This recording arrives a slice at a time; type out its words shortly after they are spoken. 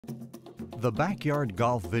The Backyard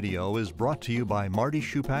Golf video is brought to you by Marty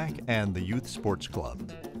Shupak and the Youth Sports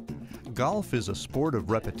Club. Golf is a sport of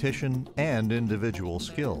repetition and individual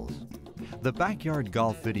skills. The Backyard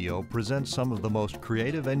Golf video presents some of the most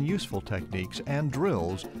creative and useful techniques and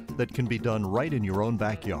drills that can be done right in your own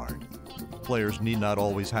backyard. Players need not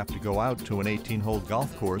always have to go out to an 18-hole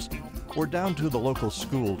golf course or down to the local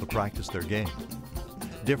school to practice their game.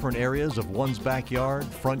 Different areas of one's backyard,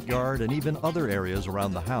 front yard, and even other areas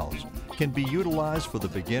around the house can be utilized for the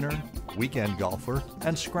beginner, weekend golfer,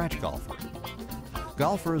 and scratch golfer.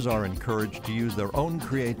 Golfers are encouraged to use their own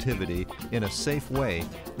creativity in a safe way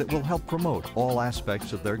that will help promote all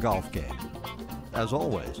aspects of their golf game. As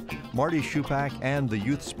always, Marty Shupak and the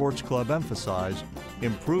Youth Sports Club emphasize,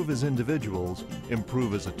 improve as individuals,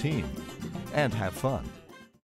 improve as a team, and have fun.